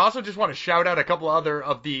being said, I also just want to shout out a couple other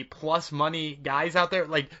of the plus money guys out there,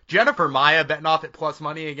 like Jennifer Maia betting off at plus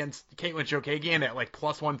money against Caitlin Chookagian at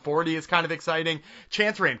plus 140 is kind of exciting.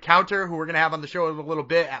 Chance Rencounter, who we're going to have on the show in a little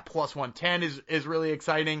bit, at plus 110 is really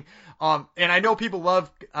exciting. And I know people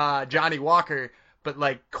love Johnny Walker, but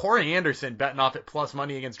Corey Anderson betting off at plus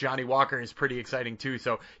money against Johnny Walker is pretty exciting too.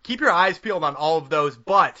 So keep your eyes peeled on all of those,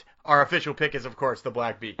 but our official pick is, of course, the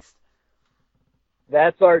Black Beast.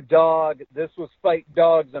 That's our dog. This was Fight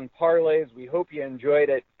Dogs and Parlays. We hope you enjoyed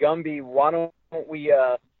it. Gumby, why don't we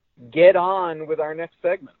get on with our next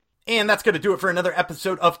segment? And that's going to do it for another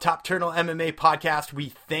episode of Top Turtle MMA Podcast. We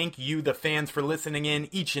thank you, the fans, for listening in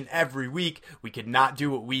each and every week. We could not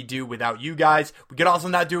do what we do without you guys. We could also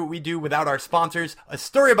not do what we do without our sponsors. A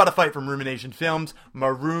Story About a Fight from Rumination Films,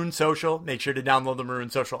 Maroon Social. Make sure to download the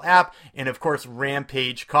Maroon Social app. And, of course,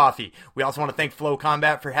 Rampage Coffee. We also want to thank Flow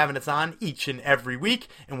Combat for having us on each and every week.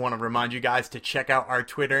 And want to remind you guys to check out our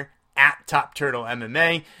Twitter, at Top Turtle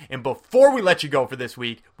MMA. And before we let you go for this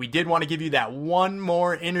week, we did want to give you that one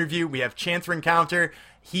more interview. We have Chance Rencounter.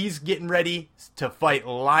 He's getting ready to fight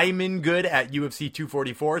Lyman Good at UFC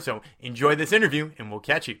 244. So enjoy this interview, and we'll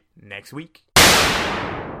catch you next week.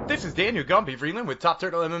 This is Daniel Gumpy Freeland with Top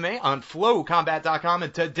Turtle MMA on FlowCombat.com,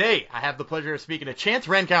 and today I have the pleasure of speaking to Chance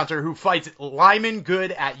Rencounter, who fights Lyman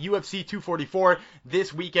Good at UFC 244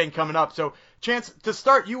 this weekend coming up. So, Chance, to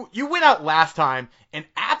start, you went out last time and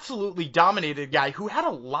absolutely dominated a guy who had a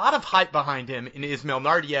lot of hype behind him in Ismail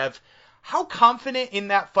Naurdiev. How confident in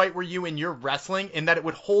that fight were you in your wrestling and that it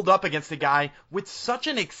would hold up against a guy with such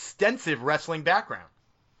an extensive wrestling background?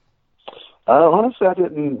 Honestly, I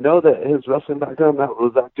didn't know that his wrestling background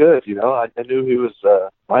was that good. You know, I knew he was.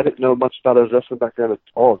 I didn't know much about his wrestling background at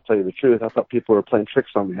all, to tell you the truth. I thought people were playing tricks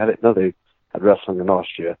on me. I didn't know they had wrestling in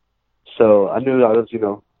Austria. So I knew I was,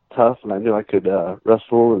 tough, and I knew I could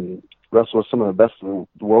wrestle with some of the best in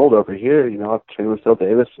the world over here. You know, I've trained with Phil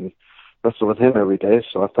Davis and wrestled with him every day,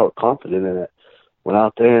 so I felt confident in it. Went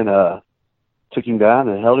out there and took him down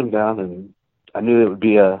and held him down, and I knew it would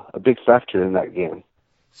be a big factor in that game.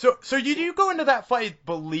 So did you go into that fight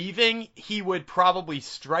believing he would probably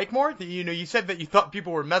strike more? You said that you thought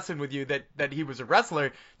people were messing with you, that he was a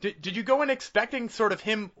wrestler. Did you go in expecting sort of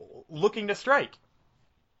him looking to strike?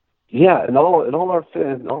 Yeah, and all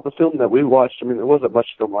the film that we watched, I mean, there wasn't much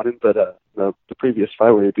film on him, but the previous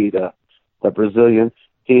fight where he beat the Brazilian,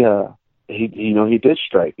 he did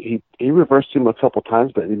strike. He reversed him a couple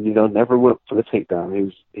times, but never went for the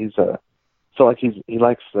takedown. He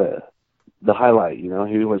likes the highlight, he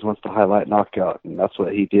always wants to highlight knockout, and that's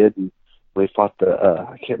what he did. And when he fought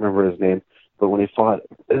I can't remember his name, but when he fought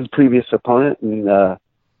his previous opponent, and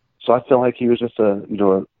so I felt like he was just a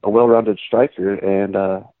well-rounded striker, and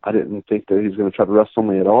I didn't think that he was going to try to wrestle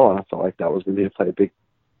me at all, and I felt like that was going to play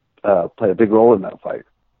a big role in that fight.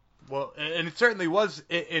 Well, and it certainly was,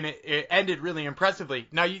 and it ended really impressively.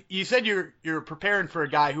 Now, you said you're preparing for a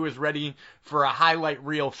guy who is ready for a highlight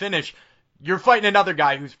reel finish. You're fighting another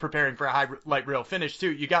guy who's preparing for a highlight reel finish,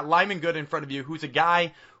 too. You got Lyman Good in front of you, who's a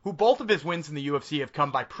guy who both of his wins in the UFC have come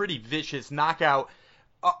by pretty vicious knockout.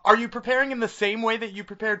 Are you preparing in the same way that you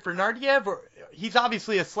prepared for Naurdiev? Or he's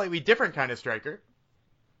obviously a slightly different kind of striker.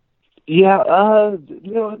 Yeah,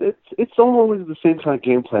 it's always the same kind of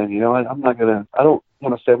game plan. I don't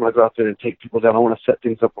want to say I'm going to go out there and take people down. I want to set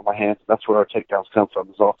things up with my hands. That's where our takedowns come from,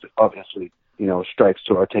 is obviously, strikes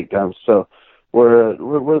to our takedowns. So we're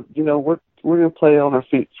going to play on our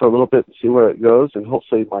feet for a little bit and see where it goes, and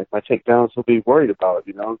hopefully my takedowns will be worried about,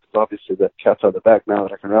 because obviously the cat's out of the bag now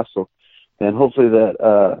that I can wrestle, and hopefully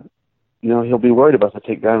that, he'll be worried about the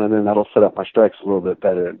takedown, and then that'll set up my strikes a little bit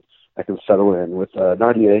better, and I can settle in. With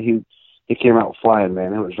Naurdiev, he came out flying,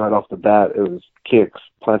 man. It was right off the bat. It was kicks,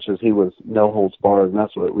 punches. He was no holds barred, and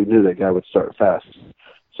that's what we knew that guy would start fast.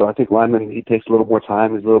 So I think Lyman, he takes a little more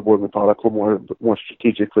time. He's a little more methodical, more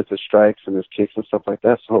strategic with his strikes and his kicks and stuff like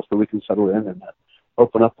that. So hopefully we can settle in and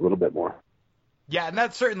open up a little bit more. Yeah, and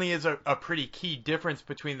that certainly is a pretty key difference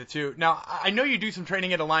between the two. Now, I know you do some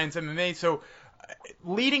training at Alliance MMA, so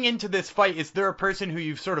leading into this fight, is there a person who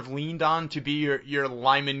you've sort of leaned on to be your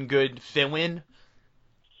Lyman Good fill-in?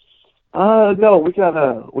 No, we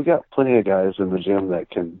got plenty of guys in the gym that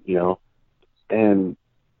can, and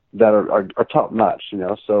that are top notch,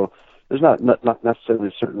 so there's not necessarily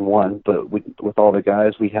a certain one, but with all the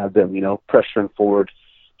guys, we have them, pressuring forward,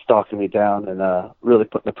 stalking me down, and really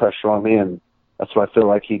putting the pressure on me, and that's what I feel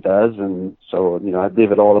like he does. And so, I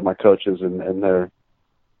leave it all to my coaches and their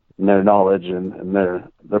knowledge and their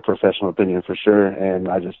professional opinion for sure, and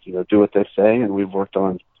I just, do what they say, and we've worked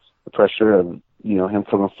on the pressure of, him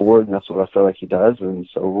coming forward, and that's what I feel like he does, and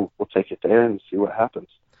so we'll take it there and see what happens.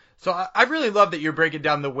 So I really love that you're breaking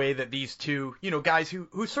down the way that these two, guys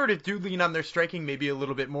who sort of do lean on their striking maybe a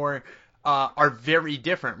little bit more, are very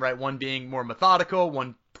different, right? One being more methodical,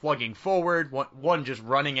 one plugging forward, one just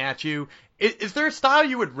running at you. Is there a style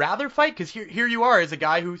you would rather fight? Because here you are as a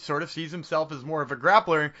guy who sort of sees himself as more of a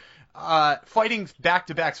grappler, fighting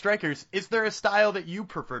back-to-back strikers. Is there a style that you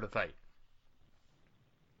prefer to fight?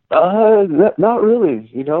 Not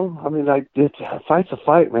really, I mean, a fight's a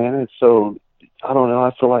fight, man. And so, I don't know,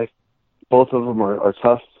 I feel like both of them are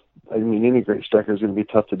tough. I mean, any great striker is going to be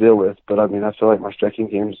tough to deal with, but I mean, I feel like my striking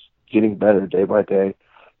game's getting better day by day.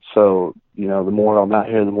 So, the more I'm out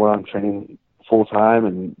here, the more I'm training full time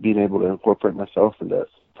and being able to incorporate myself into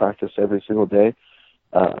practice every single day,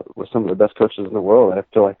 with some of the best coaches in the world. I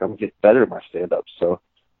feel like I'm getting better at my stand-up. So,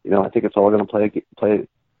 I think it's all going to play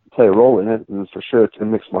a role in it, and for sure it's in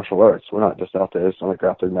mixed martial arts. We're not just out there. It's not a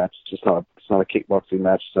grappling match. It's not a kickboxing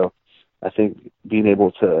match. So I think being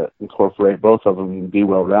able to incorporate both of them and be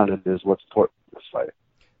well-rounded is what's important in this fight.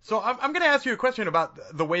 So I'm going to ask you a question about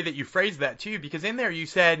the way that you phrased that too, because in there you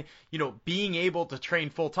said, being able to train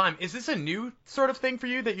full time. Is this a new sort of thing for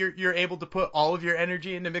you that you're able to put all of your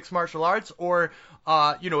energy into mixed martial arts, or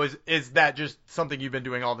is that just something you've been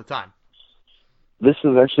doing all the time? This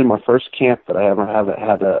is actually my first camp that I ever haven't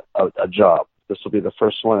had a job. This will be the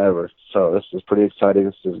first one ever, so this is pretty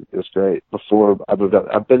exciting. It's great. Before I moved up,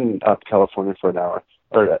 I've been out to California for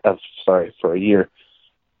a year.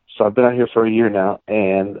 So I've been out here for a year now,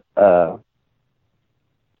 and I've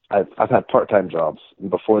had part-time jobs. And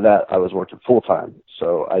before that, I was working full-time.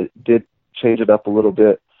 So I did change it up a little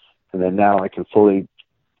bit, and then now I can fully,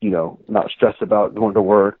 not stress about going to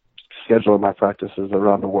work, scheduling my practices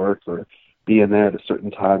around the work, or being there at a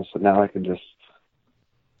certain time. So now I can just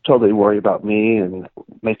totally worry about me and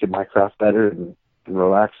making my craft better and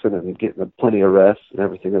relaxing and getting plenty of rest and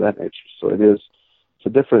everything of that nature. So it's a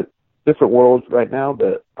different world right now,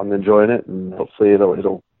 but I'm enjoying it, and hopefully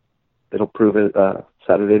it'll prove it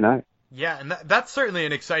Saturday night. Yeah, and that's certainly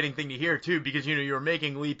an exciting thing to hear too, because you're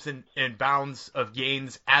making leaps and bounds of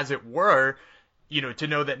gains, as it were. To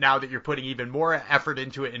know that now that you're putting even more effort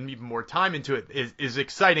into it and even more time into it is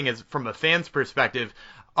exciting as from a fan's perspective.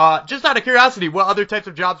 Just out of curiosity, what other types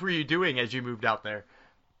of jobs were you doing as you moved out there?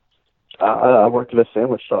 I worked at a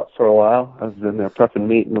sandwich shop for a while. I was in there prepping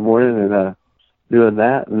meat in the morning and doing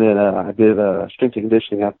that, and then I did strength and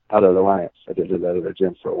conditioning out at Alliance. I did that at a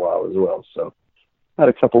gym for a while as well. So I had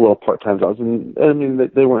a couple little part-time jobs, and I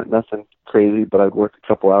mean they weren't nothing crazy, but I'd work a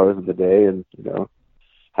couple hours of the day, and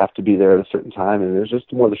have to be there at a certain time, and it was just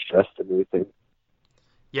more the stress than anything.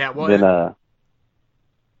 Yeah, well,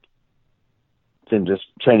 than just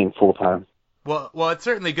training full-time. Well, it's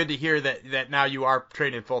certainly good to hear that now you are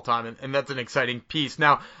training full-time, and that's an exciting piece.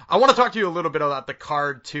 Now, I want to talk to you a little bit about the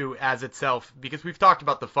card, too, as itself, because we've talked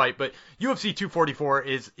about the fight, but UFC 244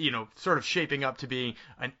 is, sort of shaping up to be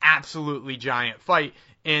an absolutely giant fight,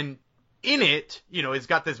 and in it, it's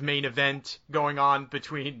got this main event going on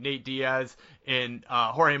between Nate Diaz and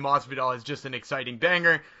Jorge Masvidal is just an exciting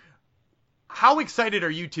banger. How excited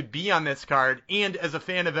are you to be on this card? And as a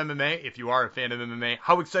fan of MMA, if you are a fan of MMA,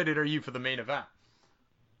 how excited are you for the main event?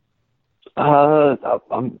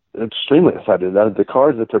 I'm extremely excited. The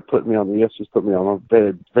cards that they're putting me on, the UFC's put me on, I'm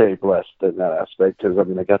very, very blessed in that aspect, because,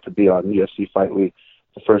 I got to be on UFC Fight Week,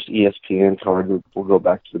 the first ESPN card. We'll go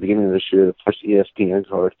back to the beginning of this year, the first ESPN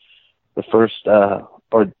card. The first,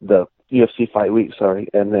 or the UFC Fight Week, sorry,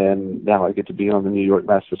 and then now I get to be on the New York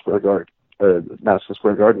Madison Square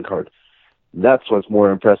Garden card. That's what's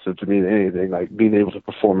more impressive to me than anything, like being able to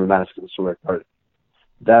perform in Madison Square Garden.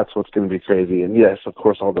 That's what's going to be crazy. And yes, of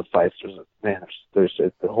course, all the fights, there's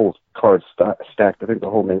the whole card stacked. I think the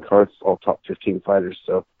whole main card's all top 15 fighters,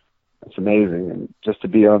 so it's amazing. And just to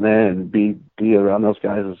be on there and be around those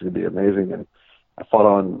guys is going to be amazing. And I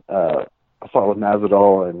fought with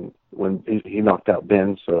Masvidal, and when he knocked out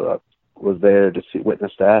Ben, so I was there to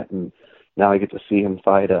witness that, and now I get to see him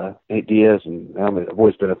fight Nate Diaz, and I've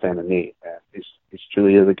always been a fan of Nate. Man. He's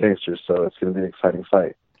truly is a gangster, so it's going to be an exciting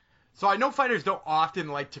fight. So I know fighters don't often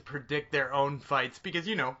like to predict their own fights because,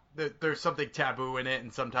 there's something taboo in it,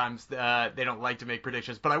 and sometimes they don't like to make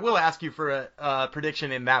predictions. But I will ask you for a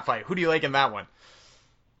prediction in that fight. Who do you like in that one?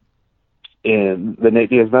 In the Nate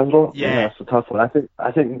Diaz Masvidal? Yeah, that's a tough one. I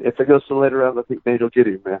think if it goes to the later round, I think Nate will get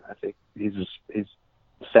him, man. I think he's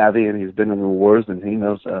savvy, and he's been in the wars, and he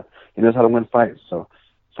knows how to win fights. So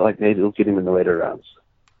I like Nate will get him in the later rounds.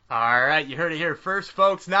 All right, you heard it here first,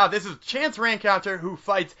 folks. Now this is Chance Rancounter, who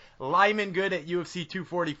fights Lyman Good at UFC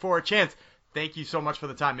 244. Chance, thank you so much for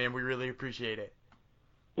the time, man. We really appreciate it.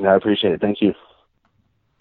 Yeah, I appreciate it. Thank you.